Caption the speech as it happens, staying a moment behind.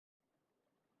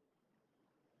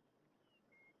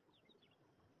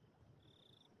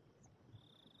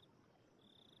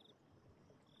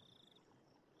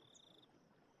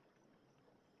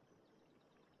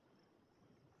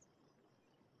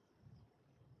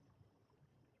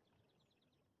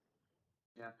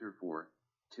Chapter 4,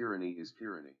 Tyranny is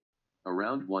Tyranny.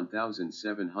 Around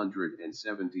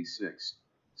 1776,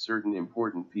 certain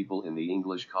important people in the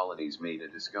English colonies made a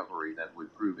discovery that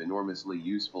would prove enormously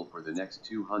useful for the next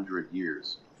 200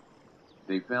 years.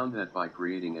 They found that by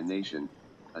creating a nation,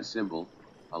 a symbol,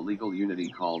 a legal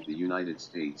unity called the United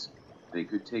States, they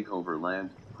could take over land,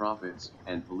 profits,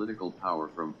 and political power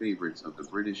from favorites of the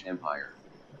British Empire.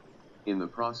 In the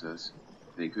process,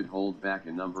 they could hold back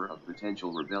a number of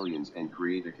potential rebellions and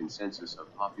create a consensus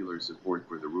of popular support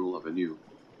for the rule of a new,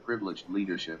 privileged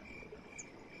leadership.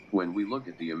 When we look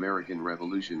at the American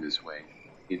Revolution this way,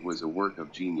 it was a work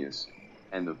of genius,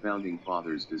 and the Founding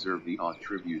Fathers deserve the odd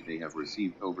tribute they have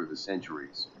received over the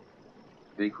centuries.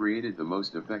 They created the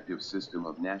most effective system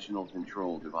of national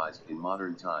control devised in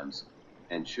modern times,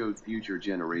 and showed future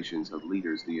generations of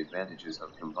leaders the advantages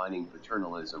of combining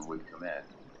paternalism with command.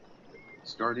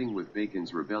 Starting with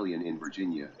Bacon's rebellion in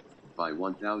Virginia, by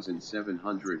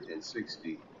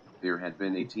 1760, there had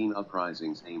been 18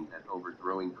 uprisings aimed at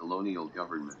overthrowing colonial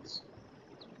governments.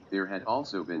 There had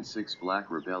also been 6 black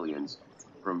rebellions,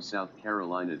 from South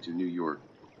Carolina to New York,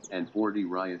 and 40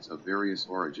 riots of various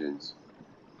origins.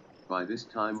 By this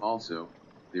time also,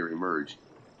 there emerged,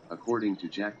 according to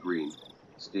Jack Green,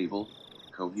 stable,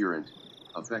 coherent,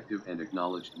 effective and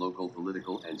acknowledged local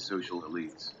political and social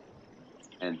elites.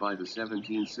 And by the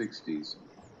 1760s,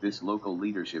 this local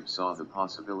leadership saw the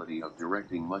possibility of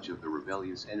directing much of the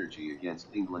rebellious energy against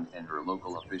England and her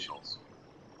local officials.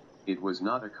 It was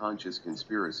not a conscious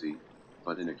conspiracy,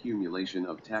 but an accumulation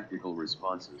of tactical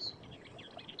responses.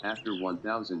 After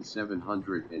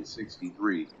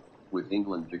 1763, with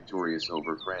England victorious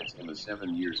over France in the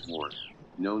 7 Years' War,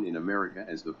 known in America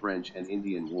as the French and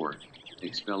Indian War,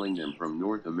 expelling them from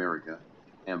North America,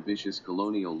 ambitious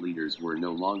colonial leaders were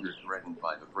no longer threatened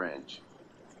by the French.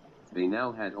 They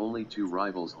now had only 2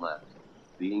 rivals left,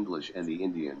 the English and the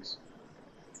Indians.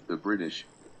 The British,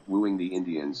 wooing the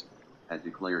Indians, had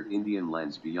declared Indian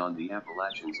lands beyond the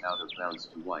Appalachians out of bounds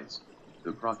to whites,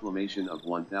 the proclamation of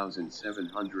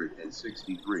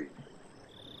 1763.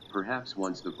 Perhaps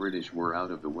once the British were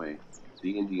out of the way,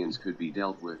 the Indians could be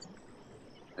dealt with.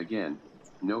 Again,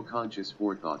 no conscious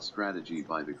forethought strategy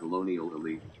by the colonial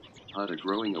elite, but a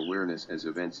growing awareness as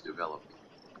events developed.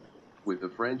 With the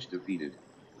French defeated,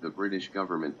 the British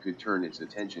government could turn its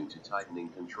attention to tightening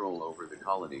control over the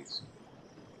colonies.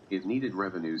 It needed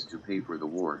revenues to pay for the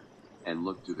war, and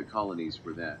looked to the colonies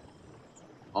for that.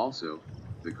 Also,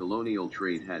 the colonial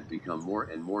trade had become more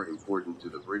and more important to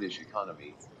the British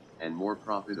economy, and more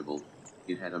profitable.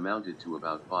 It had amounted to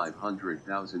about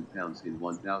 £500,000 in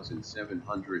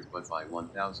 1700, but by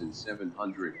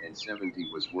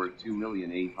 1770 was worth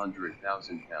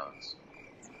 £2,800,000.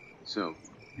 So,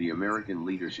 the American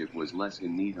leadership was less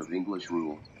in need of English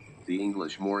rule, the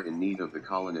English more in need of the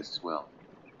colonists' wealth.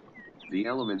 The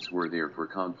elements were there for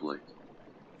conflict.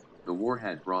 The war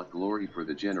had brought glory for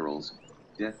the generals,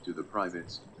 death to the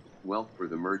privates, wealth for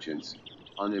the merchants,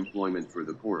 unemployment for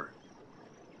the poor.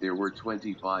 There were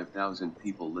 25,000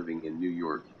 people living in New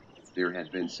York. There had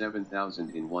been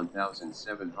 7,000 in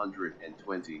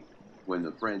 1720, when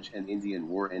the French and Indian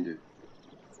War ended.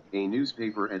 A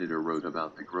newspaper editor wrote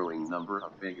about the growing number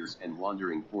of beggars and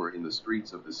wandering poor in the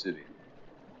streets of the city.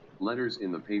 Letters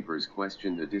in the papers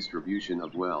questioned the distribution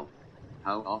of wealth.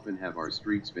 How often have our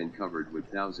streets been covered with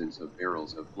thousands of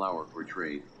barrels of flour for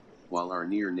trade, while our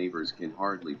near neighbors can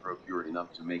hardly procure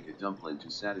enough to make a dumpling to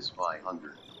satisfy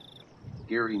hunger?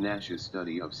 Gary Nash's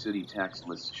study of city tax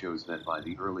lists shows that by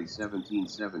the early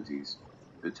 1770s,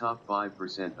 the top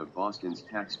 5% of Boston's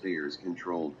taxpayers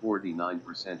controlled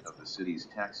 49% of the city's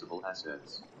taxable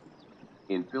assets.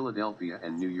 In Philadelphia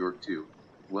and New York too,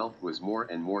 wealth was more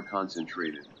and more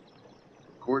concentrated.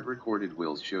 Court-recorded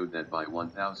wills showed that by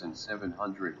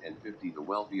 1750 the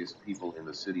wealthiest people in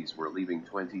the cities were leaving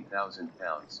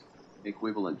 £20,000,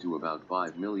 equivalent to about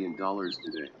 $5 million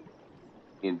today.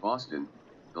 In Boston,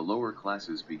 the lower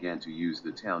classes began to use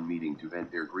the town meeting to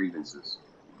vent their grievances.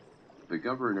 The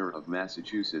governor of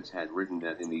Massachusetts had written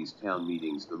that in these town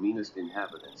meetings the meanest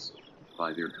inhabitants,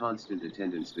 by their constant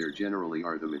attendance there generally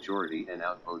are the majority, and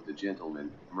outvote the gentlemen,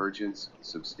 merchants,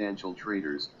 substantial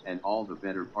traders, and all the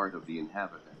better part of the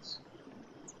inhabitants.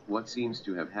 What seems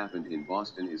to have happened in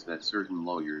Boston is that certain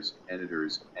lawyers,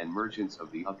 editors, and merchants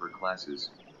of the upper classes,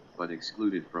 but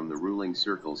excluded from the ruling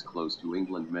circles close to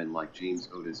England, men like James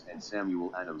Otis and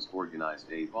Samuel Adams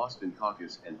organized a Boston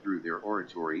caucus, and through their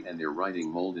oratory and their writing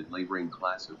molded laboring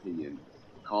class opinion,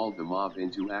 called the mob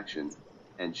into action,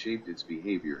 and shaped its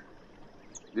behavior.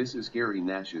 This is Gary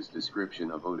Nash's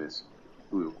description of Otis,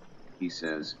 who, he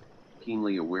says,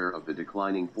 keenly aware of the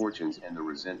declining fortunes and the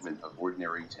resentment of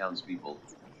ordinary townspeople,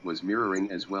 was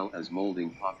mirroring as well as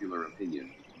molding popular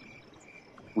opinion.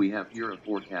 We have here a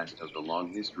forecast of the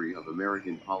long history of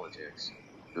American politics,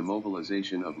 the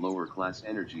mobilization of lower-class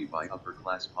energy by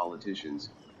upper-class politicians,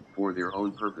 for their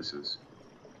own purposes.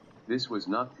 This was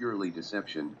not purely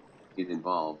deception, it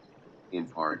involved, in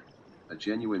part, a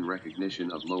genuine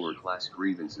recognition of lower-class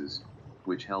grievances,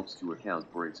 which helps to account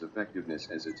for its effectiveness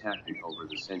as a tactic over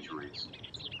the centuries.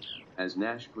 As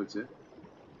Nash puts it,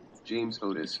 James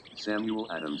Otis,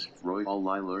 Samuel Adams, Roy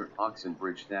All-Lyler,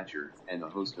 Oxenbridge Thatcher, and a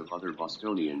host of other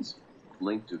Bostonians,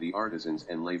 linked to the artisans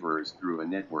and laborers through a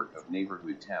network of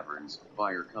neighborhood taverns,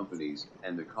 fire companies,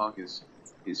 and the caucus,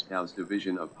 espoused a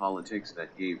vision of politics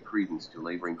that gave credence to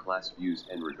laboring class views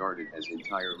and regarded as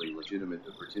entirely legitimate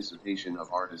the participation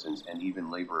of artisans and even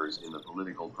laborers in the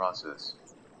political process.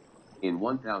 In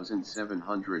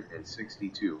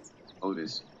 1762,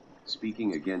 Otis,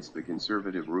 speaking against the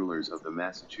conservative rulers of the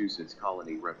Massachusetts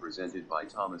colony represented by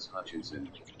Thomas Hutchinson,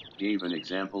 gave an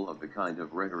example of the kind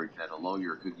of rhetoric that a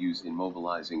lawyer could use in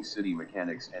mobilizing city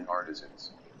mechanics and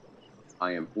artisans.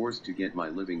 I am forced to get my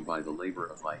living by the labor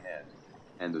of my hand,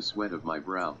 and the sweat of my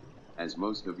brow, as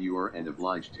most of you are, and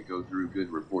obliged to go through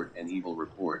good report and evil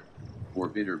report, for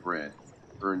bitter bread,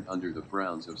 earned under the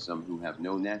frowns of some who have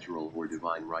no natural or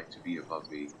divine right to be above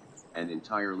me, and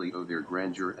entirely owe their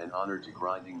grandeur and honor to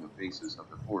grinding the faces of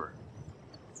the poor.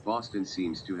 Boston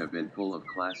seems to have been full of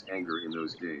class anger in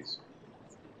those days.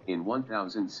 In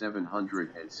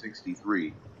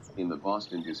 1763, in the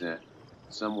Boston Gazette,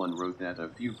 someone wrote that a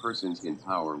few persons in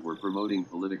power were promoting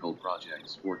political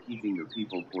projects for keeping the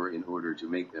people poor in order to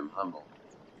make them humble.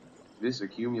 This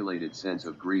accumulated sense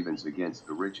of grievance against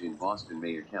the rich in Boston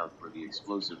may account for the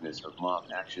explosiveness of mob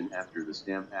action after the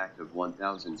Stamp Act of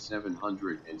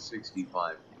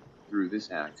 1765. Through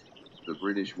this act, the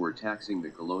British were taxing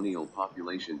the colonial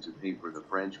population to pay for the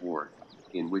French War,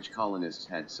 in which colonists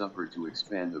had suffered to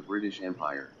expand the British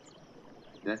Empire.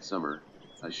 That summer,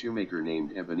 a shoemaker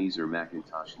named Ebenezer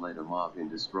McIntosh led a mob in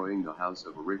destroying the house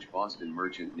of a rich Boston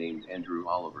merchant named Andrew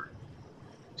Oliver.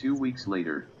 2 weeks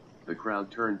later, the crowd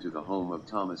turned to the home of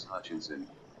Thomas Hutchinson,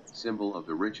 symbol of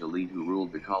the rich elite who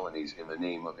ruled the colonies in the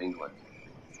name of England.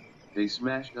 They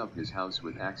smashed up his house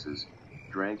with axes,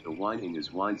 drank the wine in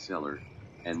his wine cellar,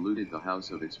 and looted the house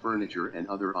of its furniture and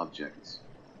other objects.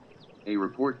 A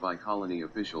report by colony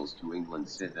officials to England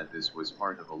said that this was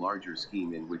part of a larger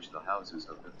scheme in which the houses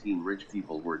of 15 rich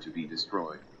people were to be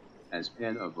destroyed, as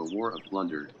pen of a war of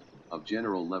plunder, of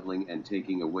general leveling and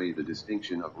taking away the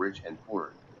distinction of rich and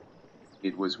poor.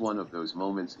 It was one of those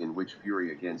moments in which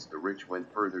fury against the rich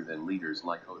went further than leaders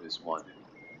like Otis wanted.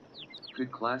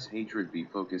 Could class hatred be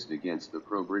focused against the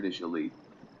pro-British elite,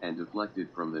 and deflected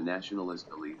from the nationalist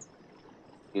elite?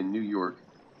 In New York,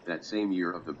 that same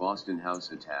year of the Boston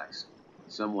House attacks,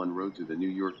 someone wrote to the New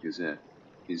York Gazette,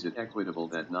 "Is it equitable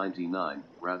that 99,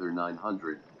 rather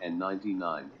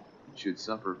 999, should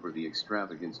suffer for the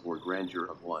extravagance or grandeur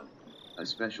of one?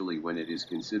 Especially when it is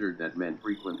considered that men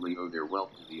frequently owe their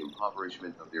wealth to the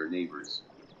impoverishment of their neighbors."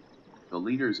 The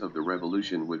leaders of the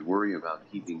revolution would worry about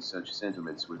keeping such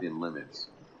sentiments within limits.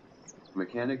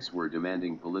 Mechanics were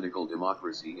demanding political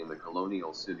democracy in the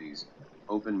colonial cities,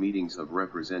 open meetings of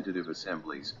representative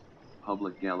assemblies,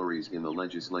 public galleries in the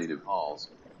legislative halls,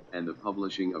 and the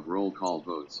publishing of roll call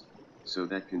votes, so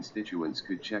that constituents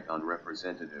could check on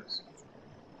representatives.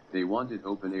 They wanted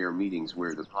open-air meetings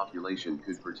where the population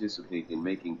could participate in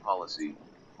making policy,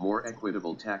 more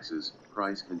equitable taxes,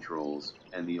 price controls,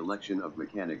 and the election of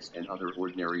mechanics and other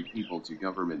ordinary people to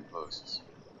government posts.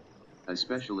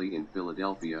 Especially in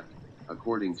Philadelphia,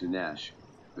 according to Nash,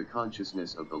 the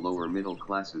consciousness of the lower middle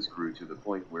classes grew to the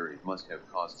point where it must have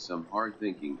caused some hard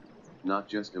thinking, not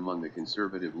just among the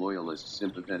conservative loyalists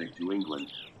sympathetic to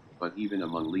England, but even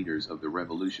among leaders of the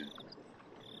revolution.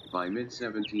 By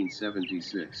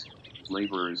mid-1776,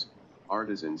 laborers,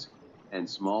 artisans, and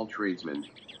small tradesmen,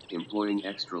 employing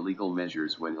extra-legal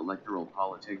measures when electoral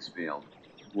politics failed,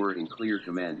 were in clear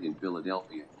command in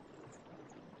Philadelphia.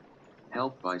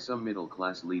 Helped by some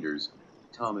middle-class leaders,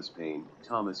 Thomas Paine,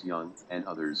 Thomas Young, and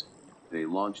others, they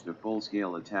launched a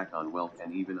full-scale attack on wealth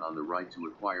and even on the right to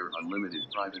acquire unlimited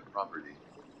private property.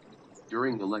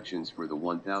 During elections for the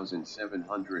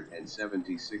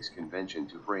 1776 convention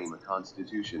to frame a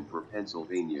constitution for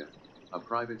Pennsylvania, a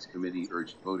privates committee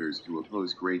urged voters to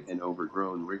oppose great and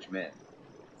overgrown rich men.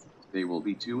 They will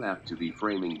be too apt to be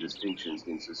framing distinctions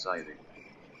in society.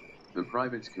 The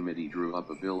privates committee drew up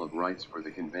a Bill of Rights for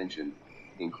the convention,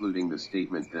 including the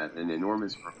statement that an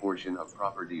enormous proportion of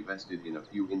property vested in a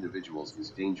few individuals is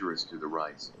dangerous to the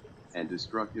rights, and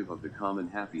destructive of the common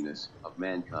happiness of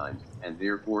mankind, and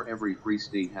therefore every free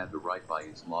state had the right by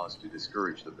its laws to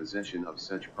discourage the possession of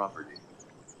such property.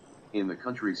 In the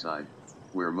countryside,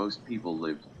 where most people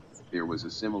lived, there was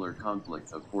a similar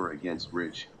conflict of poor against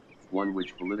rich, one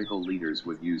which political leaders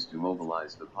would use to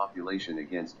mobilize the population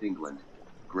against England,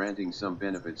 granting some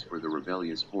benefits for the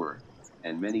rebellious poor,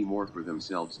 and many more for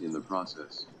themselves in the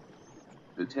process.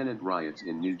 The tenant riots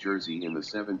in New Jersey in the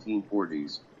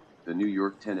 1740s, the New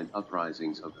York tenant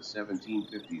uprisings of the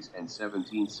 1750s and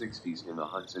 1760s in the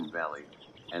Hudson Valley,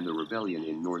 and the rebellion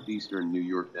in northeastern New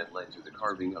York that led to the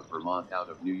carving of Vermont out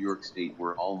of New York State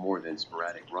were all more than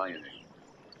sporadic rioting.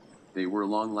 They were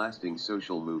long-lasting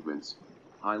social movements,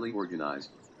 highly organized,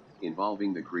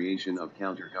 involving the creation of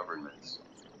counter-governments.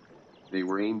 They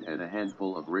were aimed at a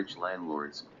handful of rich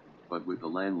landlords, but with the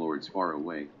landlords far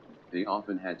away, they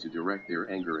often had to direct their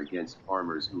anger against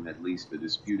farmers who had leased the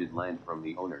disputed land from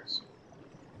the owners.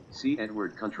 See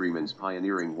Edward Countryman's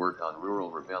pioneering work on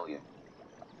rural rebellion.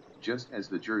 Just as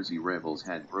the Jersey rebels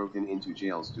had broken into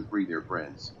jails to free their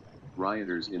friends,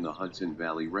 rioters in the Hudson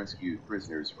Valley rescued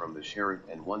prisoners from the sheriff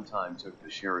and one time took the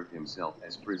sheriff himself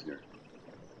as prisoner.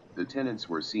 The tenants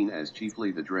were seen as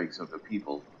chiefly the dregs of the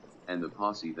people, and the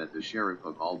posse that the sheriff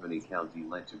of Albany County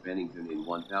led to Bennington in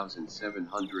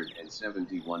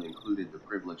 1771 included the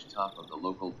privileged top of the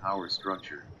local power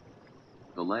structure.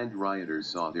 The land rioters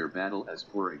saw their battle as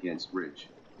poor against rich.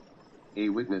 A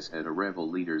witness at a rebel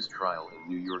leader's trial in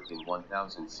New York in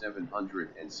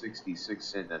 1766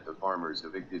 said that the farmers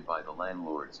evicted by the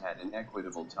landlords had an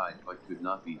equitable tithe but could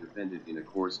not be defended in a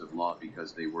course of law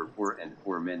because they were poor and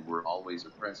poor men were always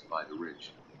oppressed by the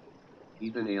rich.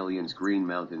 Even aliens Green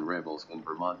Mountain rebels in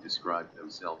Vermont described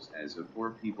themselves as a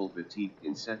poor people fatigued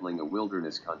in settling a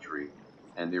wilderness country,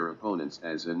 and their opponents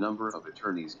as a number of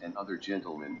attorneys and other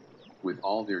gentlemen, with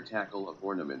all their tackle of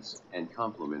ornaments and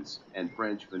compliments and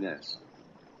French finesse.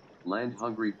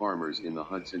 Land-hungry farmers in the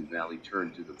Hudson Valley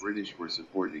turned to the British for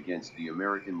support against the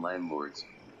American landlords.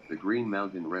 The Green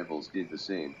Mountain rebels did the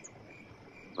same.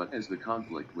 But as the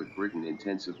conflict with Britain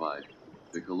intensified,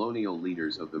 the colonial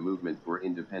leaders of the movement for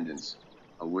independence,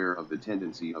 aware of the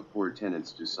tendency of poor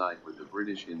tenants to side with the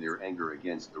British in their anger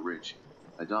against the rich,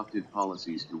 adopted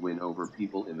policies to win over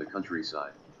people in the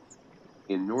countryside.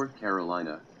 In North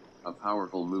Carolina, a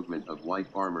powerful movement of white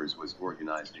farmers was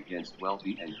organized against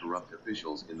wealthy and corrupt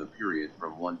officials in the period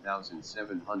from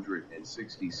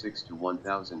 1766 to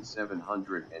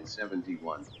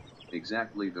 1771,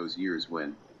 exactly those years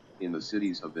when, in the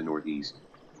cities of the Northeast,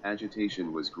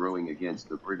 agitation was growing against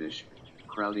the British,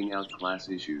 crowding out class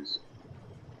issues.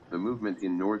 The movement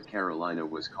in North Carolina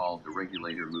was called the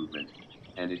Regulator Movement,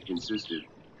 and it consisted,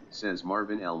 says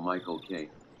Marvin L. Michael K.,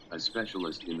 a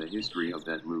specialist in the history of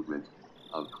that movement,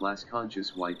 of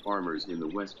class-conscious white farmers in the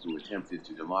West who attempted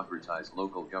to democratize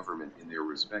local government in their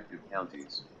respective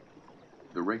counties.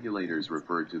 The regulators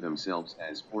referred to themselves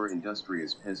as poor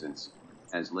industrious peasants,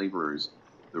 as laborers,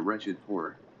 the wretched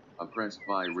poor, oppressed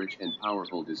by rich and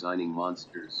powerful designing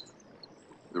monsters.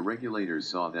 The regulators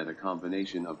saw that a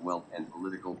combination of wealth and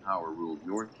political power ruled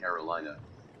North Carolina,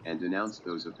 and denounced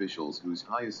those officials whose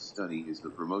highest study is the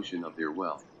promotion of their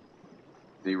wealth.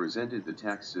 They resented the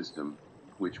tax system,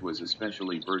 which was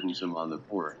especially burdensome on the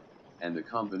poor, and the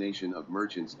combination of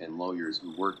merchants and lawyers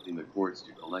who worked in the courts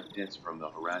to collect debts from the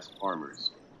harassed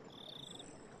farmers.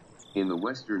 In the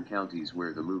western counties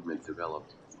where the movement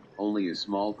developed, only a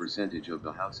small percentage of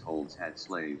the households had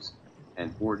slaves,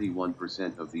 and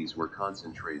 41% of these were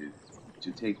concentrated,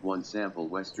 to take one sample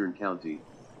Western County,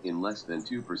 in less than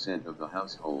 2% of the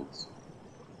households.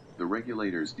 The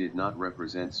regulators did not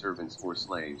represent servants or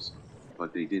slaves,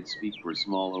 but they did speak for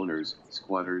small owners,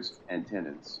 squatters, and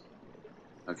tenants.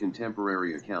 A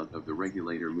contemporary account of the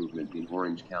regulator movement in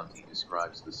Orange County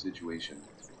describes the situation.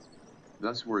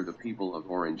 Thus were the people of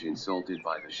Orange insulted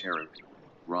by the sheriff,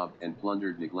 robbed and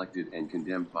plundered, neglected and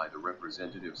condemned by the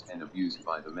representatives, and abused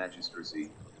by the magistracy,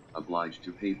 obliged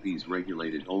to pay fees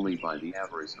regulated only by the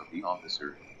avarice of the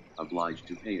officer, obliged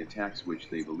to pay a tax which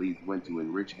they believed went to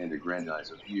enrich and aggrandize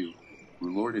a few,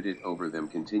 who lorded it over them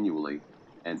continually,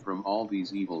 and from all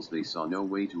these evils they saw no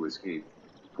way to escape,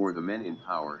 for the men in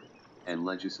power and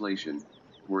legislation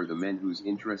were the men whose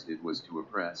interest it was to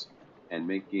oppress and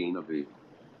make gain of the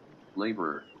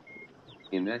laborer.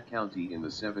 In that county in the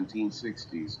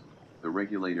 1760s, the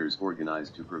regulators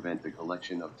organized to prevent the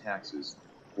collection of taxes,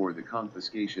 or the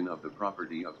confiscation of the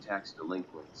property of tax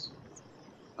delinquents.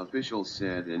 Officials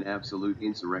said an absolute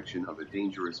insurrection of a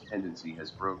dangerous tendency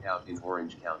has broke out in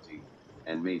Orange County,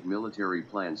 and made military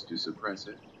plans to suppress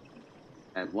it.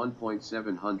 At one point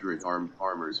 700 armed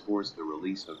farmers forced the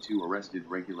release of 2 arrested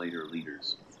regulator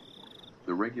leaders.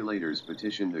 The regulators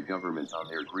petitioned the government on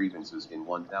their grievances in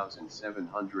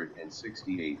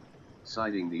 1768,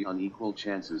 citing the unequal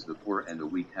chances the poor and the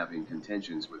weak have in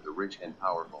contentions with the rich and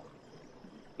powerful.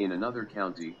 In another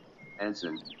county,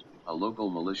 Anson, a local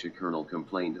militia colonel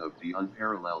complained of the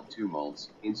unparalleled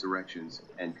tumults, insurrections,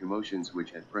 and commotions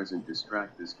which at present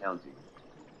distract this county.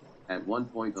 At one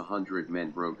point 100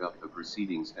 men broke up the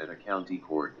proceedings at a county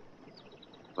court.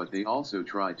 But they also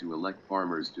tried to elect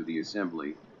farmers to the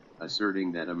assembly,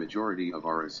 asserting that a majority of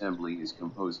our assembly is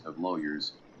composed of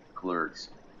lawyers, clerks,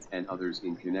 and others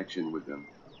in connection with them.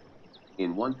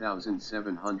 In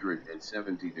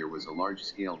 1770 there was a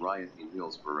large-scale riot in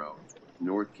Hillsborough,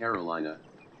 North Carolina,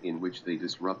 in which they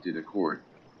disrupted a court,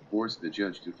 forced the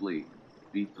judge to flee,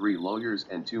 beat 3 lawyers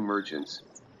and 2 merchants,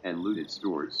 and looted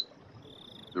stores.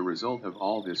 The result of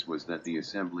all this was that the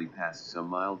assembly passed some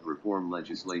mild reform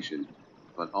legislation,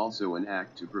 but also an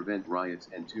act to prevent riots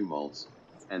and tumults,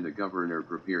 and the governor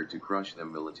prepared to crush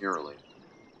them militarily.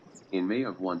 In May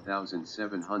of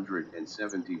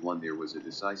 1771 there was a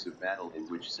decisive battle in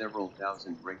which several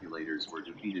thousand regulators were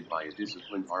defeated by a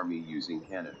disciplined army using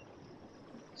cannon.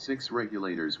 6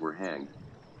 regulators were hanged.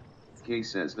 Kay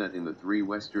says that in the 3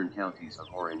 western counties of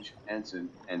Orange, Anson,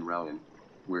 and Rowan,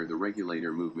 where the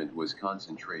regulator movement was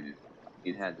concentrated,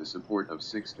 it had the support of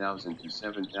 6,000 to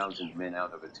 7,000 men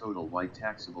out of a total white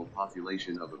taxable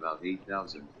population of about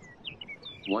 8,000.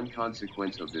 One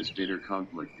consequence of this bitter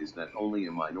conflict is that only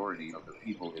a minority of the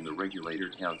people in the regulator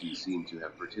counties seem to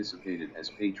have participated as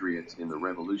patriots in the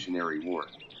Revolutionary War.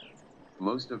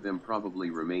 Most of them probably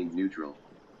remained neutral.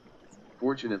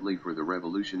 Fortunately for the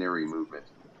revolutionary movement,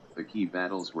 the key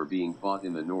battles were being fought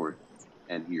in the north,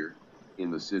 and here, in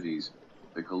the cities,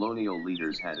 the colonial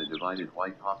leaders had a divided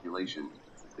white population.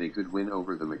 They could win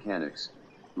over the mechanics,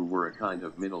 who were a kind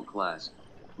of middle class,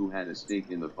 who had a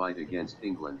stake in the fight against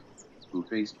England, who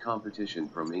faced competition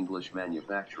from English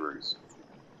manufacturers.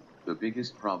 The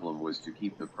biggest problem was to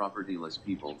keep the propertyless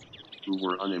people, who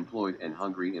were unemployed and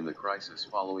hungry in the crisis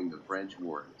following the French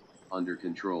War, under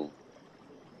control.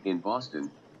 In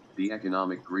Boston, the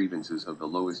economic grievances of the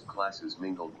lowest classes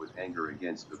mingled with anger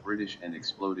against the British and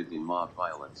exploded in mob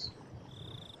violence.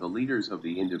 The leaders of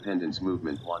the independence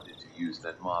movement wanted to use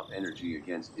that mob energy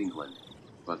against England,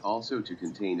 but also to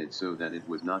contain it so that it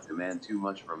would not demand too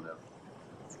much from them.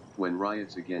 When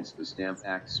riots against the Stamp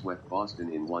Act swept Boston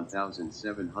in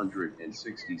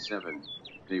 1767,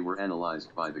 they were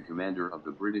analyzed by the commander of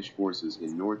the British forces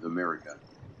in North America,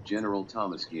 General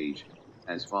Thomas Gage,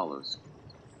 as follows.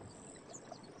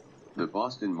 The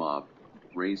Boston mob,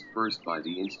 raised first by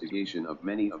the instigation of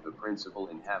many of the principal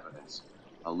inhabitants,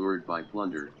 allured by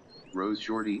plunder, rose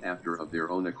shortly after of their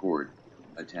own accord,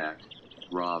 attacked,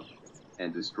 robbed,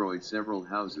 and destroyed several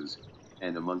houses,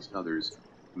 and amongst others,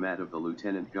 that of the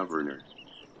lieutenant governor.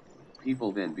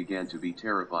 People then began to be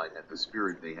terrified at the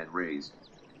spirit they had raised,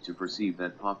 to perceive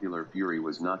that popular fury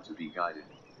was not to be guided,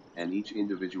 and each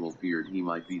individual feared he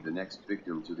might be the next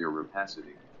victim to their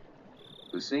rapacity.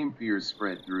 The same fears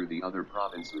spread through the other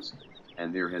provinces,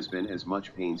 and there has been as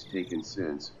much pains taken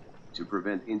since, to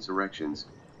prevent insurrections,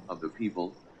 of the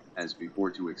people, as before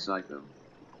to excite them.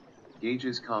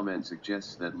 Gage's comment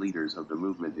suggests that leaders of the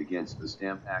movement against the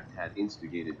Stamp Act had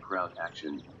instigated crowd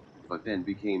action, but then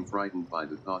became frightened by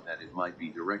the thought that it might be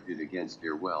directed against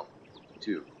their wealth,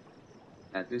 too.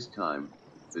 At this time,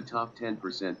 the top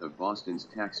 10% of Boston's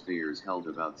taxpayers held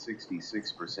about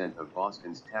 66% of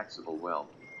Boston's taxable wealth,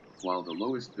 while the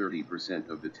lowest 30%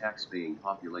 of the tax-paying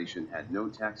population had no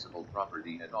taxable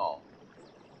property at all.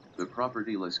 The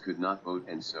propertyless could not vote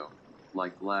and so,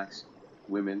 like blacks,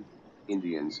 women,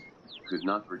 Indians, could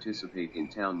not participate in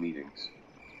town meetings.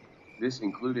 This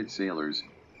included sailors,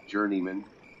 journeymen,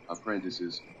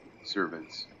 apprentices,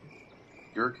 servants.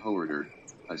 Dirk Hoerter,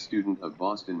 a student of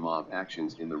Boston mob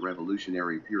actions in the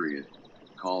Revolutionary period,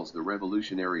 calls the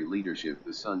revolutionary leadership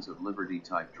the Sons of Liberty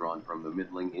type drawn from the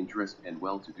middling interest and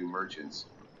well-to-do merchants,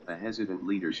 a hesitant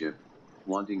leadership,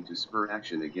 wanting to spur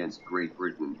action against Great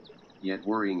Britain, yet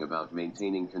worrying about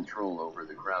maintaining control over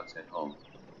the crowds at home.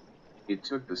 It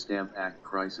took the Stamp Act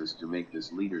crisis to make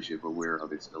this leadership aware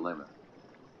of its dilemma.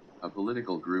 A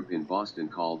political group in Boston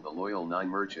called the Loyal Nine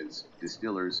merchants,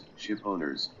 distillers,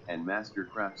 shipowners, and master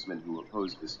craftsmen who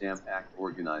opposed the Stamp Act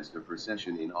organized a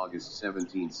procession in August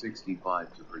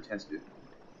 1765 to protest it.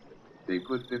 They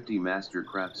put 50 master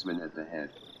craftsmen at the head,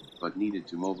 but needed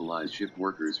to mobilize ship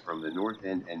workers from the north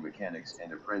end and mechanics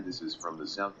and apprentices from the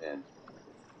south end.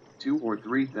 2,000 or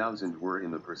 3,000 were in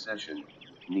the procession,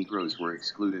 Negroes were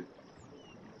excluded.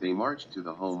 They marched to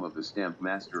the home of the stamp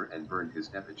master and burned his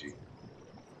effigy.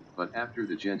 But after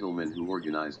the gentlemen who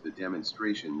organized the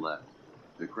demonstration left,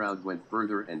 the crowd went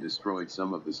further and destroyed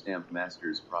some of the stamp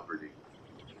master's property.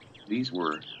 These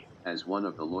were, as one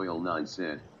of the Loyal Nine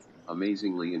said,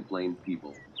 amazingly inflamed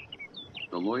people.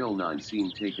 The Loyal Nine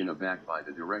seemed taken aback by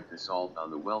the direct assault on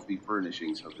the wealthy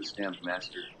furnishings of the stamp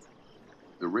master.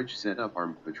 The rich set up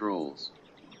armed patrols.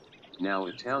 Now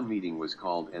a town meeting was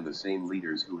called, and the same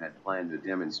leaders who had planned the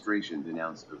demonstration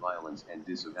denounced the violence and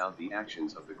disavowed the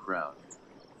actions of the crowd.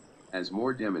 As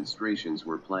more demonstrations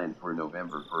were planned for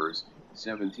November 1,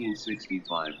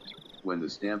 1765, when the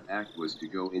Stamp Act was to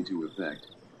go into effect,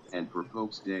 and for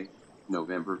Pope's Day,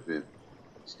 November 5,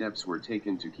 steps were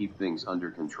taken to keep things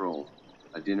under control.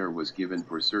 A dinner was given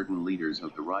for certain leaders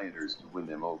of the rioters to win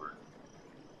them over.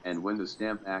 And when the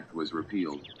Stamp Act was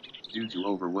repealed, due to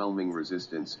overwhelming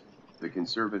resistance, the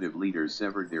conservative leaders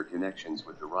severed their connections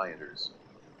with the rioters.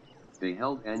 They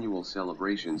held annual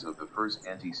celebrations of the first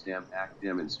anti-Stamp Act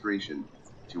demonstration,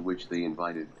 to which they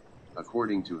invited,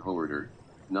 according to Hoarder,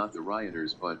 not the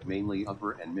rioters but mainly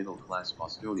upper and middle-class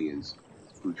Bostonians,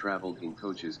 who traveled in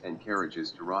coaches and carriages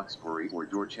to Roxbury or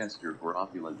Dorchester for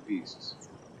opulent feasts.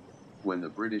 When the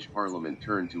British Parliament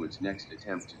turned to its next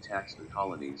attempt to tax the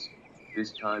colonies,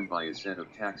 this time by a set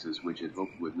of taxes which it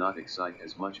hoped would not excite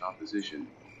as much opposition,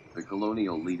 the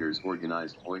colonial leaders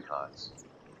organized boycotts.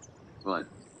 But,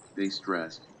 they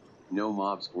stressed, no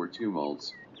mobs or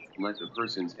tumults, let the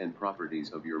persons and properties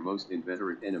of your most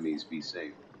inveterate enemies be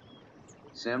safe.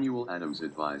 Samuel Adams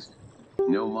advised,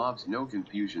 no mobs, no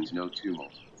confusions, no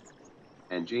tumult.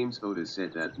 And James Otis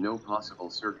said that no possible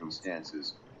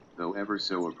circumstances, though ever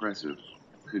so oppressive,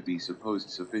 could be supposed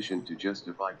sufficient to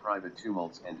justify private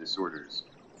tumults and disorders.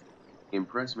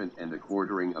 Impressment and the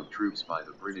quartering of troops by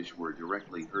the British were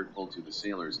directly hurtful to the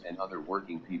sailors and other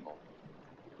working people.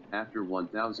 After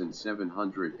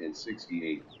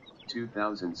 1768,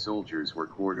 2,000 soldiers were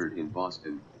quartered in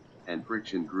Boston, and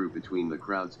friction grew between the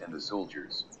crowds and the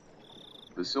soldiers.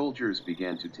 The soldiers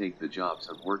began to take the jobs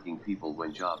of working people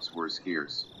when jobs were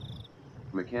scarce.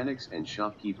 Mechanics and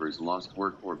shopkeepers lost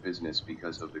work or business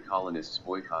because of the colonists'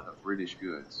 boycott of British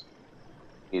goods.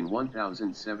 In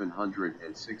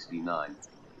 1769,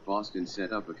 Boston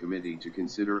set up a committee to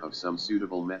consider of some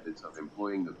suitable methods of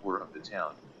employing the poor of the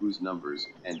town, whose numbers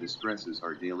and distresses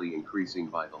are daily increasing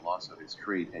by the loss of its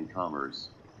trade and commerce.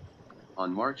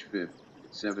 On March 5,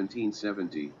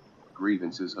 1770,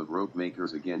 grievances of rope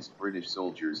makers against British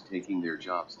soldiers taking their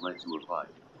jobs led to a fight.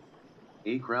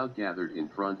 A crowd gathered in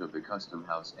front of the custom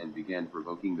house and began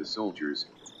provoking the soldiers,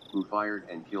 who fired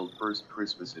and killed first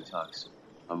Crispus Attucks,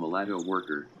 a mulatto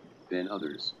worker, then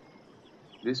others.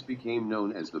 This became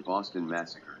known as the Boston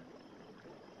Massacre.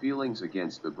 Feelings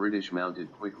against the British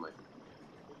mounted quickly.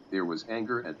 There was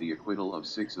anger at the acquittal of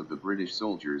 6 of the British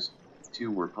soldiers,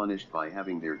 2 were punished by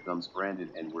having their thumbs branded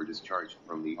and were discharged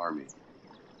from the army.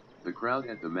 The crowd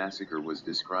at the massacre was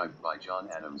described by John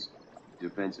Adams,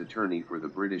 defense attorney for the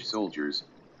British soldiers,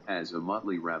 as a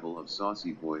motley rabble of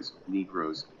saucy boys,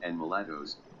 Negroes, and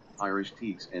mulattoes, Irish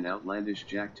teaks and outlandish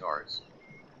jacktars.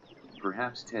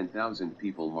 Perhaps 10,000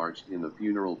 people marched in the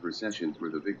funeral procession for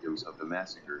the victims of the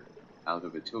massacre, out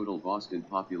of a total Boston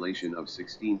population of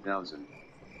 16,000.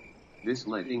 This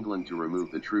led England to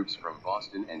remove the troops from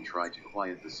Boston and try to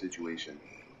quiet the situation.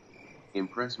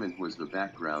 Impressment was the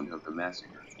background of the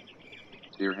massacre.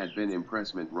 There had been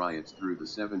impressment riots through the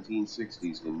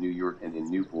 1760s in New York and in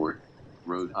Newport,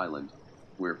 Rhode Island,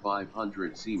 where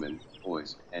 500 seamen,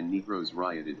 boys, and Negroes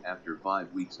rioted after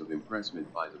 5 weeks of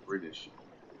impressment by the British.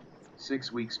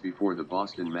 6 weeks before the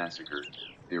Boston Massacre,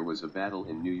 there was a battle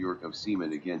in New York of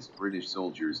seamen against British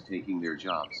soldiers taking their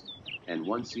jobs, and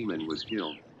 1 seaman was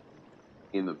killed.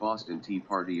 In the Boston Tea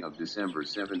Party of December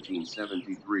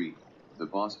 1773, the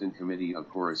Boston Committee of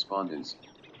Correspondence,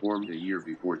 formed a year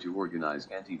before to organize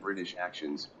anti-British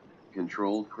actions,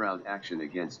 controlled crowd action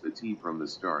against the tea from the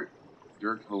start,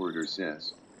 Dirk Hoarder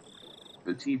says.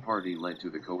 The Tea Party led to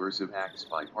the coercive acts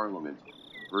by Parliament,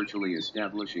 virtually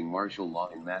establishing martial law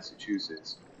in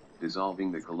Massachusetts,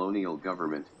 dissolving the colonial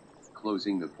government,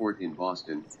 closing the port in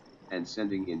Boston, and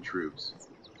sending in troops.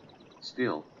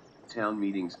 Still, town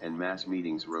meetings and mass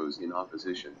meetings rose in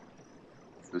opposition.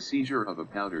 The seizure of a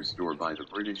powder store by the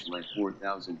British led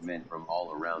 4,000 men from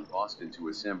all around Boston to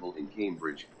assemble in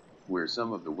Cambridge, where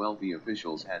some of the wealthy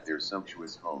officials had their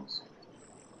sumptuous homes.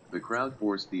 The crowd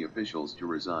forced the officials to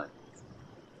resign.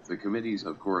 The committees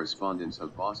of correspondence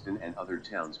of Boston and other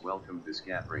towns welcomed this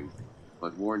gathering,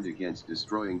 but warned against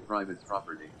destroying private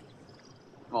property.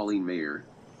 Pauline Maier,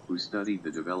 who studied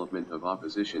the development of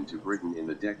opposition to Britain in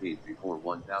the decade before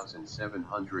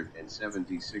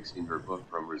 1776 in her book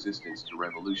From Resistance to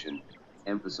Revolution,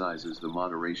 emphasizes the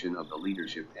moderation of the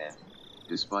leadership and,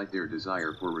 despite their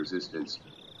desire for resistance,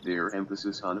 their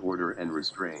emphasis on order and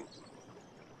restraint.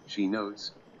 She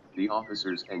notes, the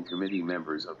officers and committee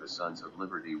members of the Sons of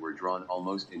Liberty were drawn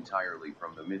almost entirely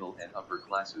from the middle and upper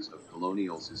classes of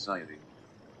colonial society.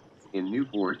 In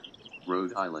Newport,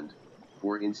 Rhode Island,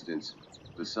 for instance,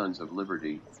 the Sons of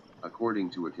Liberty,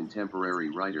 according to a contemporary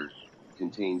writer,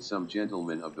 contained some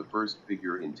gentlemen of the first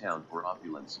figure in town for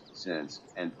opulence, sense,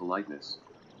 and politeness.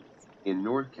 In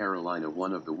North Carolina,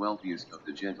 one of the wealthiest of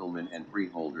the gentlemen and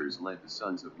freeholders led the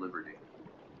Sons of Liberty.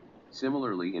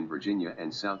 Similarly in Virginia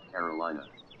and South Carolina.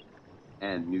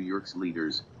 And New York's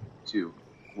leaders, too,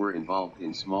 were involved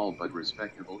in small but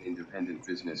respectable independent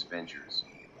business ventures.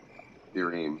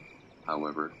 Their aim,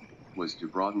 however, was to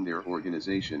broaden their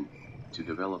organization, to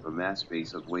develop a mass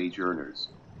base of wage earners.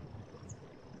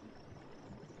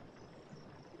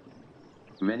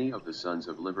 Many of the Sons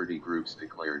of Liberty groups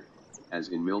declared, as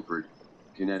in Milford,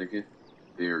 Connecticut,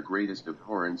 their greatest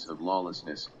abhorrence of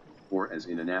lawlessness, or as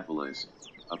in Annapolis,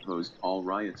 opposed all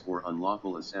riots or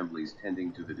unlawful assemblies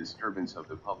tending to the disturbance of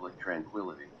the public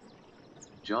tranquility.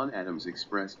 John Adams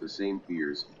expressed the same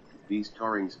fears, these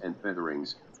tarrings and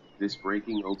featherings, this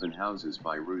breaking open houses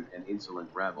by rude and insolent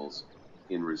rabbles,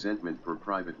 in resentment for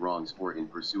private wrongs or in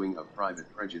pursuing of private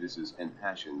prejudices and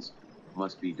passions,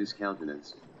 must be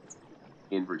discountenanced.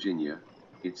 In Virginia,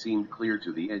 it seemed clear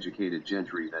to the educated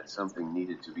gentry that something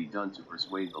needed to be done to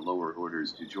persuade the lower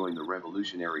orders to join the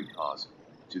revolutionary cause,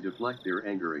 to deflect their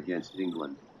anger against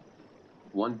England.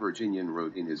 One Virginian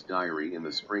wrote in his diary in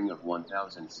the spring of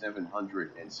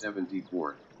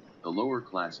 1774, the lower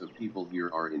class of people here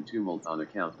are in tumult on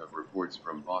account of reports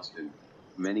from Boston,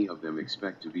 many of them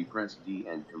expect to be pressed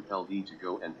and compelled to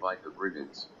go and fight the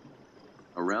brigands.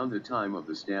 Around the time of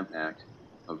the Stamp Act,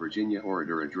 a Virginia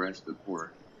orator addressed the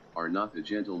poor, are not the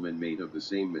gentlemen made of the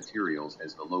same materials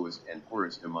as the lowest and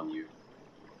poorest among you?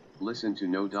 Listen to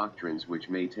no doctrines which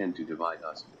may tend to divide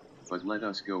us, but let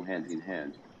us go hand in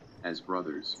hand, as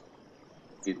brothers.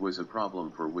 It was a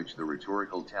problem for which the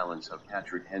rhetorical talents of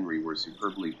Patrick Henry were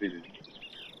superbly fitted.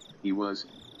 He was,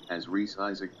 as Rhys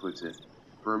Isaac puts it,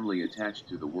 firmly attached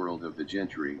to the world of the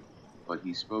gentry, but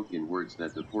he spoke in words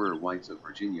that the poorer whites of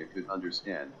Virginia could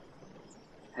understand.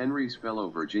 Henry's fellow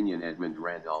Virginian Edmund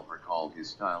Randolph recalled his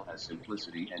style as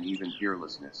simplicity and even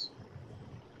carelessness.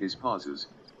 His pauses,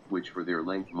 which for their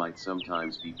length might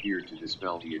sometimes be feared to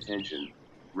dispel the attention,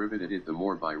 riveted it the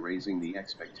more by raising the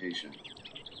expectation.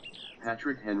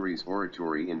 Patrick Henry's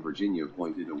oratory in Virginia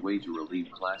pointed a way to relieve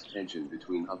class tension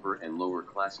between upper and lower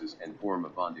classes and form a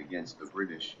bond against the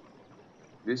British.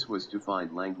 This was to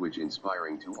find language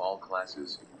inspiring to all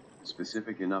classes,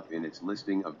 specific enough in its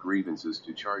listing of grievances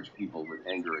to charge people with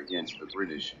anger against the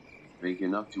British, vague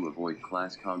enough to avoid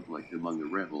class conflict among the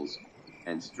rebels,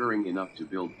 and stirring enough to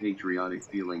build patriotic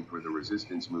feeling for the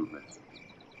resistance movement.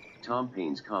 Tom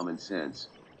Paine's Common Sense,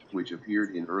 which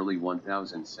appeared in early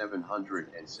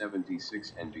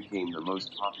 1776 and became the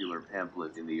most popular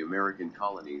pamphlet in the American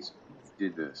colonies,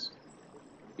 did this.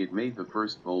 It made the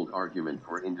first bold argument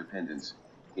for independence,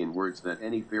 in words that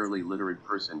any fairly literate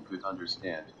person could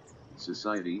understand.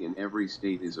 Society in every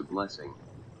state is a blessing,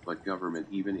 but government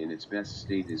even in its best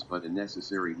state is but a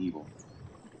necessary evil.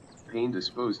 Paine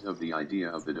disposed of the idea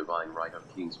of the divine right of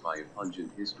kings by a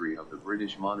pungent history of the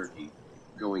British monarchy,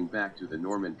 going back to the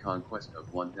Norman conquest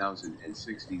of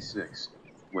 1066,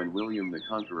 when William the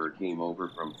Conqueror came over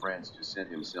from France to set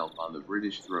himself on the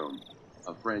British throne,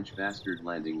 a French bastard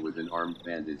landing with an armed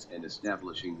bandits and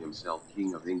establishing himself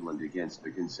King of England against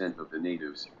the consent of the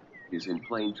natives, is in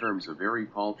plain terms a very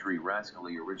paltry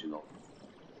rascally original.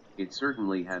 It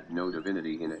certainly hath no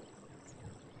divinity in it.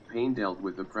 Paine dealt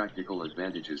with the practical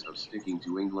advantages of sticking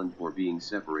to England or being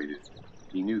separated.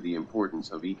 He knew the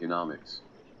importance of economics.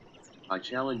 I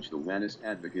challenge the Wanist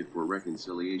advocate for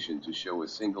reconciliation to show a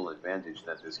single advantage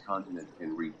that this continent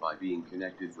can reap by being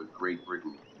connected with Great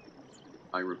Britain.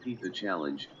 I repeat the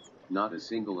challenge, not a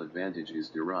single advantage is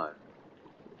derived.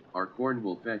 Our corn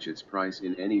will fetch its price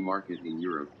in any market in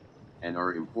Europe, and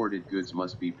our imported goods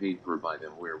must be paid for by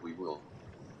them where we will.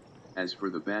 As for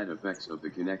the bad effects of the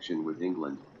connection with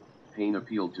England, Paine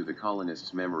appealed to the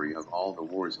colonists' memory of all the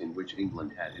wars in which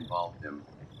England had involved them,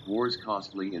 wars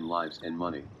costly in lives and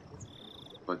money.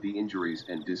 But the injuries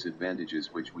and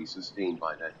disadvantages which we sustain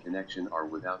by that connection are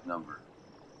without number.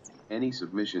 Any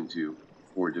submission to,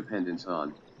 or dependence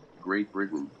on, Great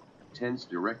Britain, tends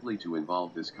directly to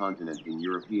involve this continent in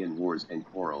European wars and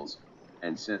quarrels,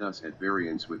 and set us at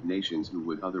variance with nations who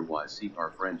would otherwise seek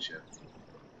our friendship.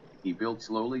 He built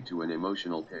slowly to an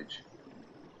emotional pitch.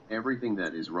 Everything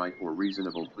that is right or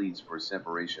reasonable pleads for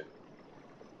separation.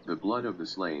 The blood of the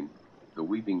slain, the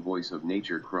weeping voice of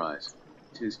nature cries,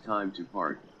 'Tis time to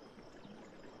part.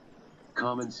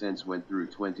 Common Sense went through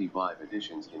 25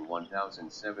 editions in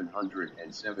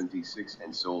 1776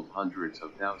 and sold hundreds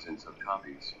of thousands of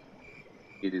copies.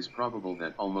 It is probable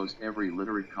that almost every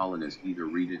literate colonist either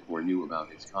read it or knew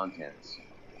about its contents.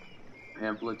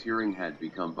 Pamphleteering had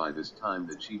become by this time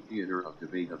the chief theater of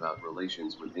debate about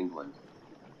relations with England.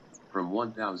 From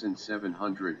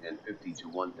 1750 to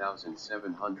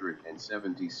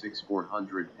 1776,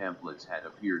 400 pamphlets had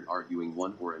appeared arguing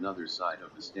one or another side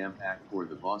of the Stamp Act or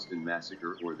the Boston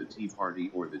Massacre or the Tea Party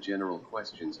or the general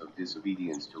questions of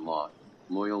disobedience to law,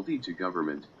 loyalty to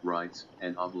government, rights,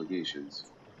 and obligations.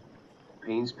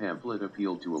 Paine's pamphlet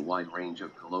appealed to a wide range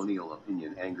of colonial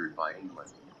opinion angered by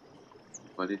England.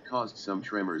 But it caused some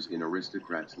tremors in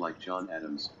aristocrats like John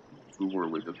Adams, who were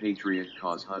with the patriot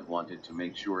cause. Hutt wanted to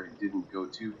make sure it didn't go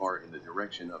too far in the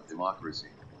direction of democracy.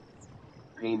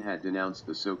 Paine had denounced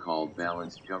the so-called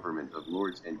balanced government of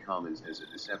Lords and Commons as a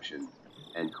deception,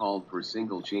 and called for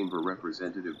single-chamber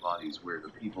representative bodies where the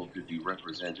people could be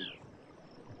represented.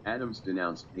 Adams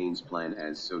denounced Paine's plan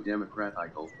as so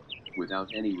democratical,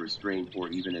 without any restraint or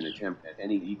even an attempt at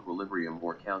any equilibrium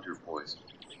or counterpoise,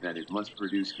 that it must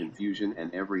produce confusion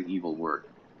and every evil work.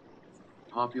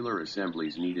 Popular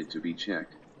assemblies needed to be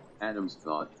checked, Adams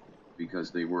thought,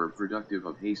 because they were productive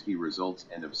of hasty results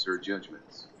and absurd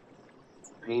judgments.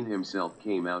 Paine himself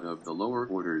came out of the lower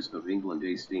orders of England,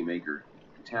 a staymaker,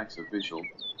 tax official,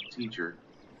 teacher,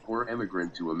 or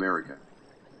emigrant to America.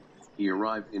 He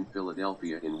arrived in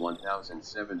Philadelphia in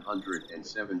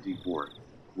 1774,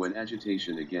 when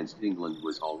agitation against England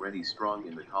was already strong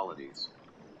in the colonies.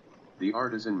 The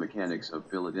artisan mechanics of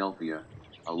Philadelphia,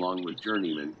 along with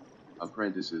journeymen,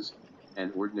 apprentices,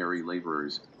 and ordinary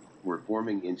laborers, were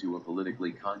forming into a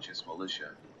politically conscious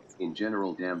militia, in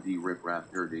general damned riff-raff,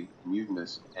 dirty,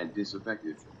 mutinous, and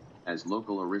disaffected, as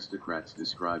local aristocrats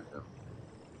described them.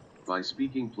 By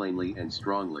speaking plainly and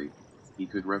strongly, he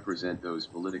could represent those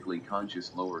politically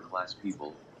conscious lower-class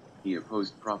people. He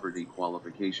opposed property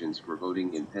qualifications for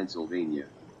voting in Pennsylvania.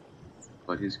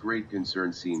 But his great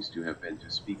concern seems to have been to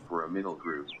speak for a middle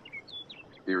group.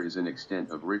 There is an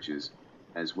extent of riches,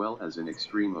 as well as an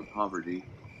extreme of poverty,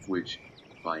 which,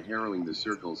 by harrowing the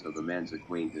circles of a man's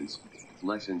acquaintance,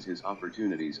 lessens his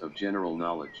opportunities of general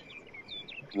knowledge.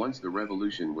 Once the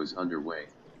revolution was underway,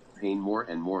 Paine more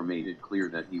and more made it clear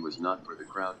that he was not for the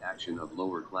crowd action of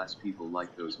lower-class people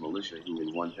like those militia who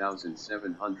in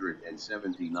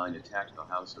 1779 attacked the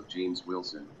house of James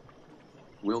Wilson.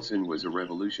 Wilson was a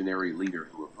revolutionary leader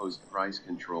who opposed price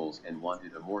controls and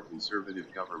wanted a more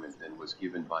conservative government than was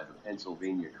given by the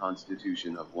Pennsylvania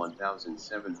Constitution of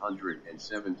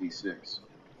 1776.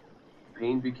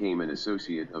 Paine became an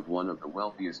associate of one of the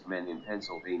wealthiest men in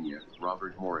Pennsylvania,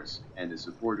 Robert Morris, and a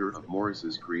supporter of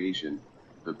Morris's creation,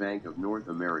 the Bank of North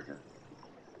America.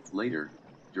 Later,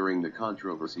 during the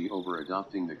controversy over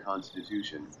adopting the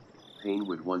Constitution, Paine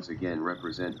would once again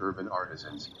represent urban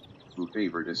artisans, who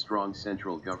favored a strong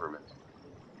central government.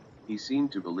 He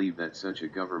seemed to believe that such a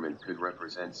government could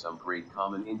represent some great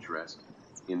common interest.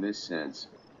 In this sense,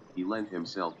 he lent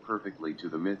himself perfectly to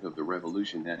the myth of the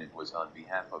revolution, that it was on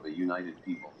behalf of a united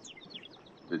people.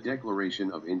 The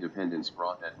Declaration of Independence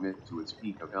brought that myth to its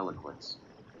peak of eloquence.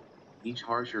 Each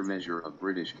harsher measure of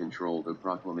British control, the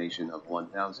proclamation of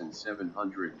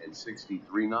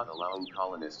 1763 not allowing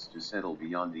colonists to settle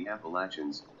beyond the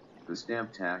Appalachians, the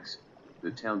stamp tax,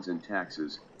 the Townshend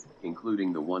taxes,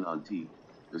 including the one on tea,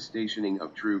 the stationing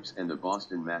of troops and the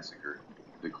Boston Massacre,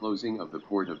 the closing of the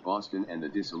port of Boston and the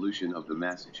dissolution of the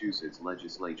Massachusetts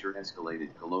legislature escalated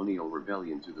colonial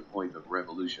rebellion to the point of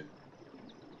revolution.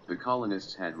 The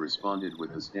colonists had responded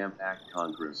with the Stamp Act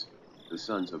Congress, the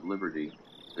Sons of Liberty,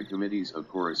 the Committees of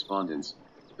Correspondence,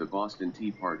 the Boston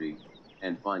Tea Party,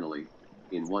 and finally,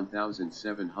 in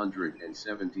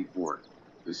 1774,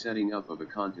 the setting up of a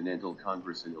Continental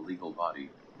Congress, an illegal body,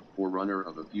 forerunner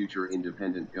of a future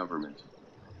independent government.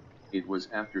 It was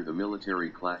after the military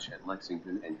clash at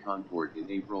Lexington and Concord in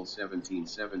April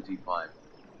 1775,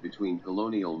 between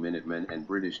colonial Minutemen and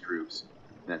British troops,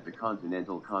 that the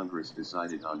Continental Congress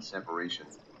decided on separation.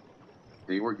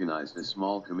 They organized a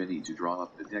small committee to draw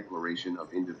up the Declaration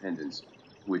of Independence,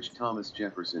 which Thomas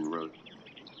Jefferson wrote.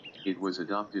 It was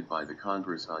adopted by the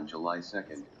Congress on July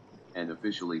 2, and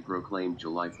officially proclaimed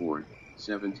July 4,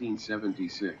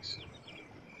 1776.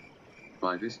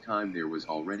 By this time there was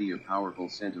already a powerful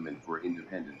sentiment for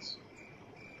independence.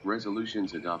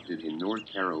 Resolutions adopted in North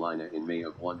Carolina in May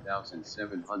of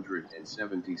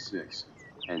 1776,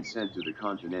 and sent to the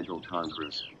Continental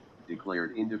Congress,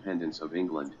 declared independence of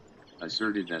England,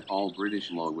 asserted that all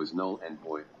British law was null and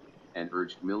void, and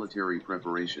urged military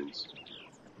preparations.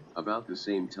 About the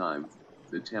same time,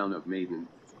 the town of Maiden,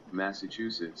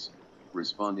 Massachusetts,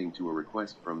 responding to a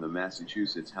request from the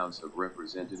Massachusetts House of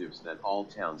Representatives that all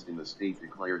towns in the state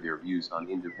declare their views on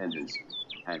independence,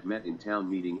 had met in town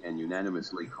meeting and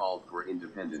unanimously called for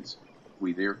independence.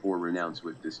 We therefore renounce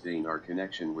with disdain our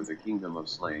connection with the kingdom of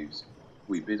slaves.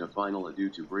 We bid a final adieu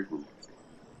to Britain.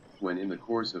 When in the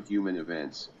course of human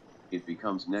events, it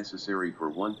becomes necessary for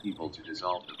one people to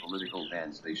dissolve the political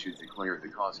bands, they should declare the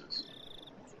causes.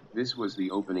 This was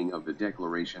the opening of the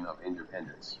Declaration of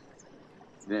Independence.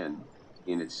 Then,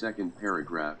 in its second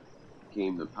paragraph,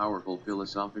 came the powerful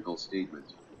philosophical statement.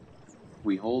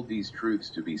 We hold these truths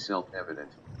to be self-evident,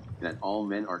 that all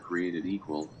men are created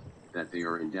equal, that they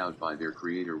are endowed by their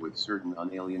Creator with certain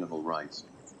unalienable rights,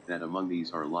 that among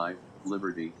these are life,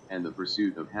 liberty, and the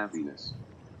pursuit of happiness.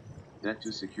 That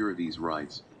to secure these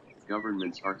rights,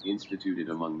 governments are instituted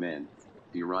among men,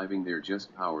 deriving their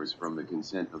just powers from the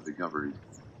consent of the governed,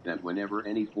 that whenever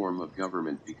any form of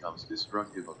government becomes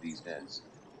destructive of these ends,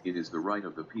 it is the right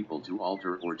of the people to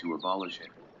alter or to abolish it,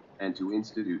 and to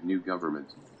institute new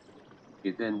government.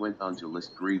 It then went on to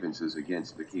list grievances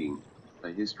against the king, a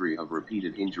history of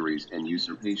repeated injuries and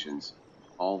usurpations,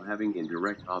 all having in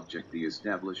direct object the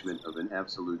establishment of an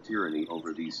absolute tyranny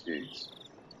over these states.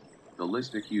 The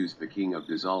list accused the king of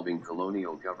dissolving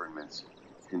colonial governments,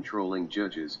 controlling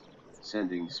judges,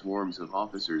 sending swarms of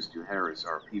officers to harass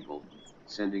our people,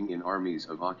 sending in armies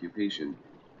of occupation,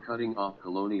 cutting off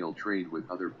colonial trade with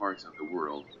other parts of the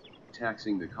world,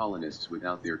 taxing the colonists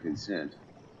without their consent,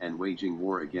 and waging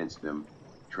war against them,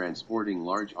 transporting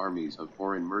large armies of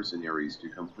foreign mercenaries to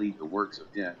complete the works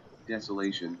of death,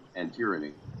 desolation, and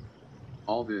tyranny.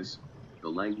 All this, the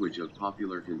language of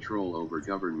popular control over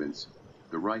governments,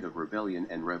 the right of rebellion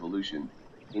and revolution,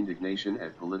 indignation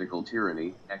at political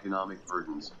tyranny, economic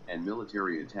burdens, and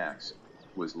military attacks,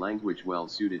 was language well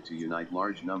suited to unite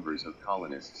large numbers of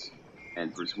colonists,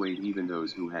 and persuade even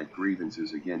those who had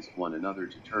grievances against one another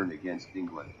to turn against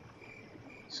England.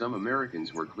 Some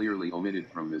Americans were clearly omitted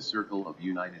from this circle of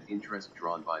united interest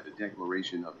drawn by the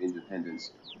Declaration of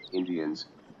Independence: Indians,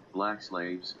 black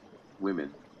slaves,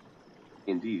 women.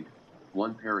 Indeed,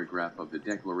 one paragraph of the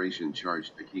Declaration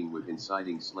charged the king with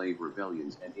inciting slave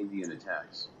rebellions and Indian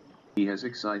attacks. He has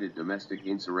excited domestic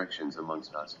insurrections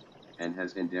amongst us, and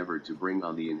has endeavored to bring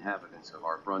on the inhabitants of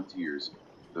our frontiers,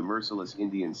 the merciless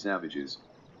Indian savages,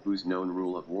 whose known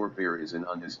rule of warfare is an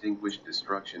undistinguished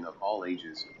destruction of all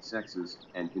ages, sexes,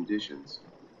 and conditions.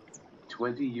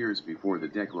 20 years before the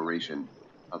Declaration,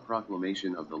 a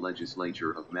proclamation of the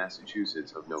legislature of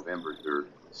Massachusetts of November 3,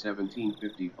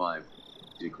 1755,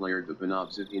 declared the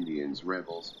Penobscot Indians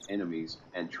rebels, enemies,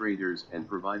 and traitors, and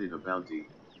provided a bounty,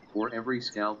 for every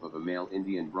scalp of a male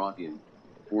Indian brought in,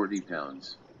 40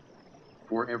 pounds.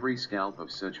 For every scalp of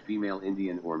such female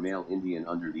Indian or male Indian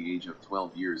under the age of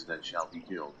 12 years that shall be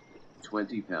killed,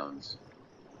 20 pounds.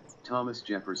 Thomas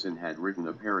Jefferson had written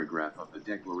a paragraph of the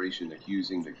Declaration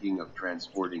accusing the king of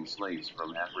transporting slaves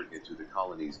from Africa to the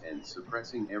colonies and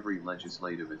suppressing every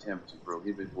legislative attempt to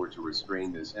prohibit or to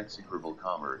restrain this execrable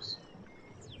commerce.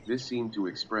 This seemed to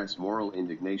express moral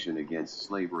indignation against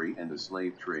slavery and the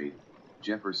slave trade.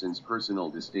 Jefferson's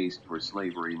personal distaste for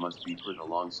slavery must be put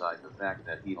alongside the fact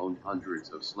that he owned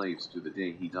hundreds of slaves to the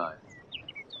day he died.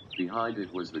 Behind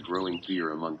it was the growing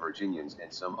fear among Virginians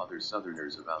and some other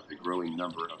Southerners about the growing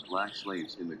number of black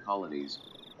slaves in the colonies,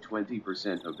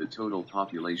 20% of the total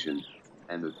population,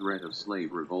 and the threat of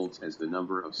slave revolts as the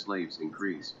number of slaves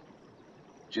increased.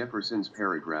 Jefferson's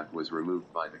paragraph was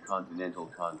removed by the Continental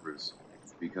Congress,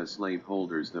 because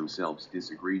slaveholders themselves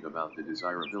disagreed about the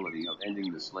desirability of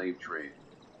ending the slave trade.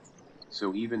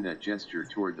 So even that gesture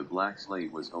toward the black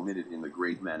slave was omitted in the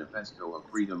great manifesto of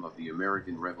freedom of the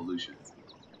American Revolution.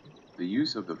 The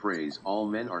use of the phrase, "all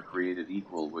men are created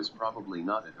equal," was probably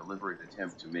not a deliberate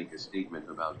attempt to make a statement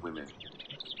about women.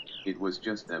 It was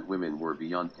just that women were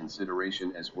beyond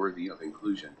consideration as worthy of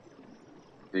inclusion.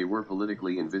 They were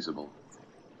politically invisible.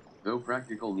 Though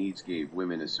practical needs gave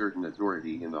women a certain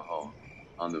authority in the home,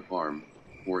 on the farm,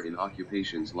 or in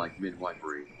occupations like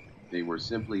midwifery, they were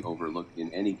simply overlooked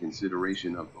in any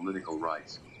consideration of political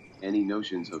rights, any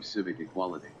notions of civic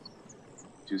equality.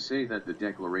 To say that the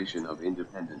Declaration of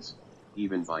Independence,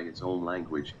 even by its own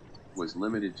language, was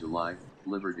limited to life,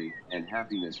 liberty, and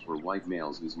happiness for white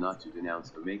males is not to denounce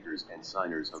the makers and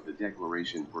signers of the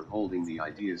Declaration for holding the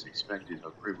ideas expected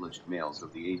of privileged males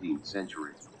of the 18th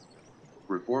century.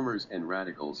 Reformers and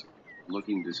radicals,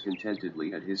 looking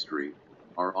discontentedly at history,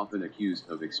 are often accused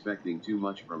of expecting too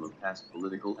much from a past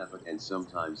political epoch, and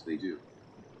sometimes they do.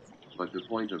 But the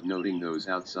point of noting those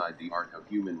outside the arc of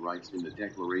human rights in the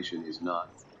Declaration is not,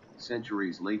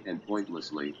 centuries late and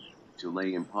pointlessly, to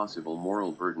lay impossible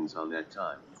moral burdens on that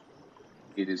time.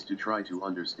 It is to try to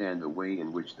understand the way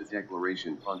in which the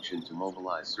Declaration functioned to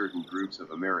mobilize certain groups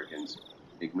of Americans,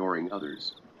 ignoring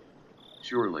others.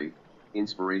 Surely,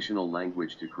 inspirational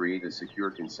language to create a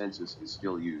secure consensus is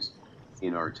still used,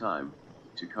 in our time,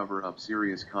 to cover up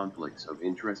serious conflicts of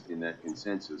interest in that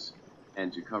consensus,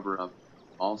 and to cover up,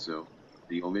 also,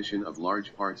 the omission of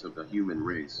large parts of the human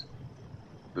race.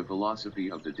 The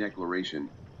philosophy of the Declaration,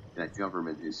 that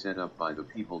government is set up by the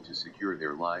people to secure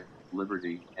their life,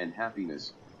 liberty, and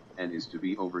happiness, and is to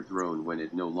be overthrown when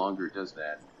it no longer does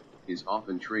that, is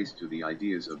often traced to the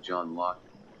ideas of John Locke,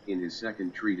 in his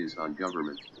second treatise on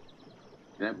government.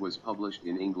 That was published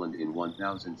in England in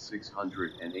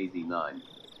 1689,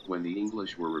 when the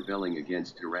English were rebelling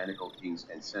against tyrannical kings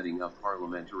and setting up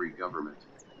parliamentary government.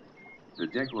 The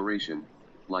Declaration,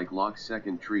 like Locke's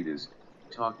second treatise,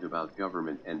 talked about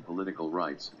government and political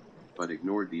rights, but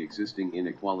ignored the existing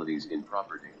inequalities in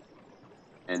property.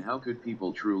 And how could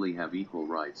people truly have equal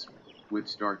rights, with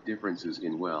stark differences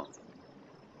in wealth?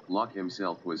 Locke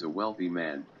himself was a wealthy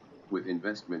man, with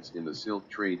investments in the silk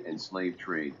trade and slave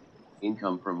trade,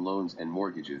 income from loans and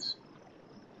mortgages.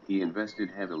 He invested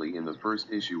heavily in the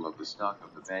first issue of the stock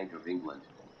of the Bank of England,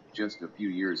 just a few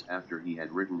years after he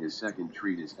had written his second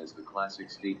treatise as the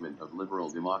classic statement of liberal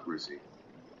democracy.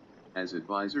 As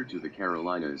advisor to the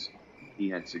Carolinas, he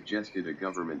had suggested a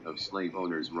government of slave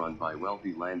owners run by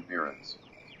wealthy land barons.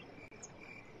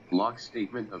 Locke's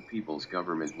statement of people's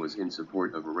government was in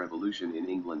support of a revolution in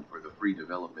England for the free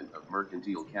development of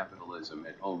mercantile capitalism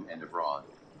at home and abroad.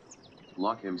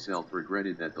 Locke himself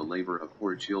regretted that the labor of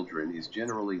poor children is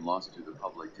generally lost to the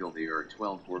public till they are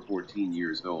 12 or 14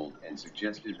 years old, and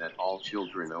suggested that all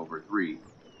children over 3,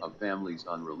 of families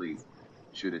on relief,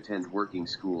 should attend working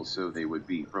schools so they would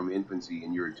be from infancy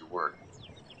inured to work.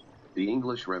 The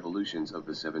English revolutions of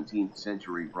the 17th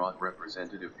century brought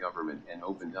representative government and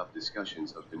opened up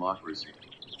discussions of democracy.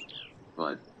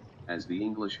 But, as the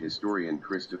English historian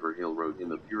Christopher Hill wrote in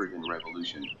the Puritan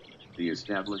Revolution, the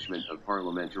establishment of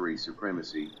parliamentary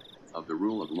supremacy, of the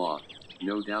rule of law,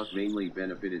 no doubt mainly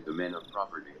benefited the men of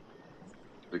property.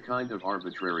 The kind of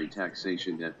arbitrary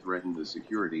taxation that threatened the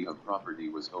security of property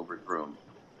was overthrown,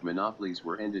 monopolies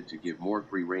were ended to give more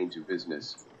free rein to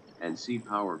business, and sea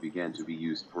power began to be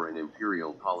used for an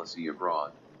imperial policy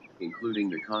abroad, including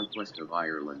the conquest of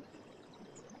Ireland.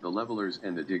 The Levellers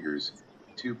and the Diggers,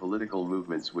 two political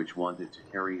movements which wanted to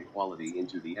carry equality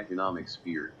into the economic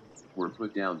sphere, were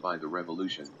put down by the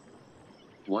revolution.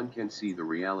 One can see the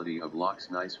reality of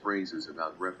Locke's nice phrases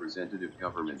about representative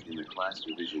government in the class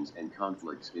divisions and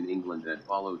conflicts in England that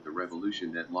followed the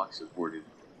revolution that Locke supported.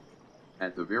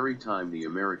 At the very time the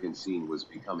American scene was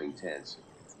becoming tense,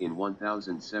 in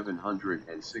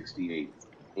 1768,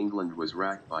 England was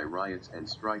racked by riots and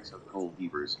strikes of coal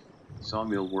heavers,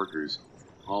 sawmill workers,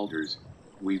 halders,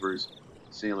 weavers,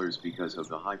 sailors because of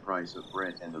the high price of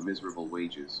bread and the miserable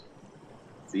wages.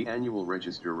 The Annual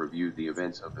Register reviewed the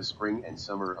events of the spring and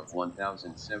summer of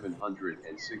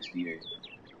 1768.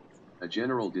 A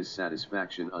general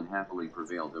dissatisfaction unhappily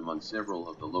prevailed among several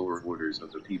of the lower orders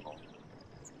of the people.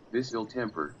 This ill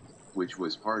temper, which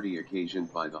was partly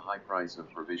occasioned by the high price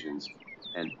of provisions,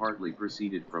 and partly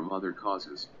proceeded from other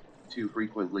causes, too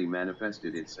frequently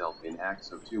manifested itself in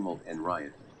acts of tumult and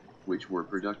riot, which were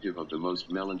productive of the most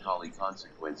melancholy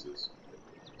consequences.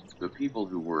 The people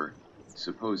who were,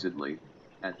 supposedly,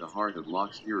 at the heart of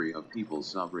Locke's theory of people's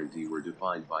sovereignty were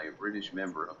defined by a British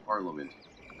Member of Parliament.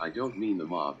 I don't mean the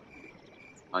mob.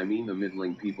 I mean the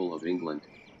middling people of England,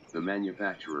 the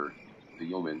manufacturer, the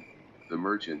yeoman, the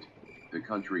merchant, the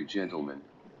country gentleman.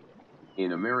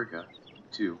 In America,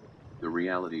 too, the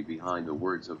reality behind the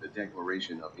words of the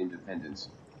Declaration of Independence,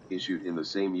 issued in the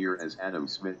same year as Adam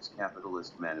Smith's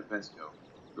Capitalist Manifesto,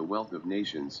 The Wealth of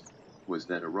Nations, was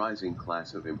that a rising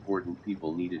class of important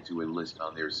people needed to enlist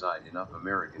on their side enough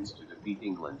Americans to defeat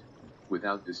England,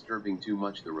 without disturbing too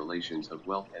much the relations of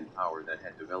wealth and power that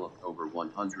had developed over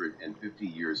 150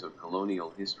 years of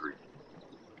colonial history.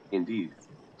 Indeed,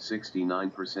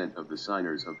 69% of the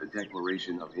signers of the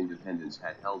Declaration of Independence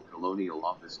had held colonial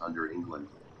office under England.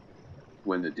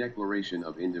 When the Declaration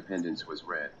of Independence was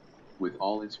read, with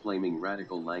all its flaming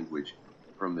radical language,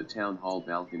 from the town hall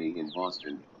balcony in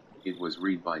Boston, it was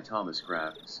read by Thomas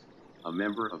Crafts, a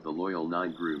member of the Loyal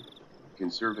Nine group,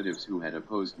 conservatives who had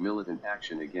opposed militant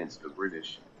action against the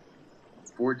British.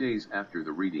 4 days after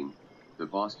the reading, the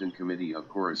Boston Committee of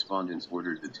Correspondence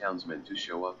ordered the townsmen to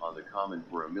show up on the common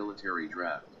for a military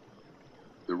draft.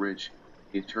 The rich,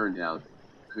 it turned out,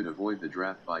 could avoid the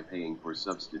draft by paying for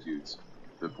substitutes.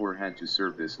 The poor had to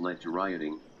serve. This led to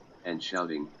rioting and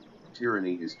shouting,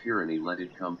 "Tyranny is tyranny, let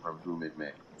it come from whom it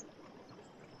may."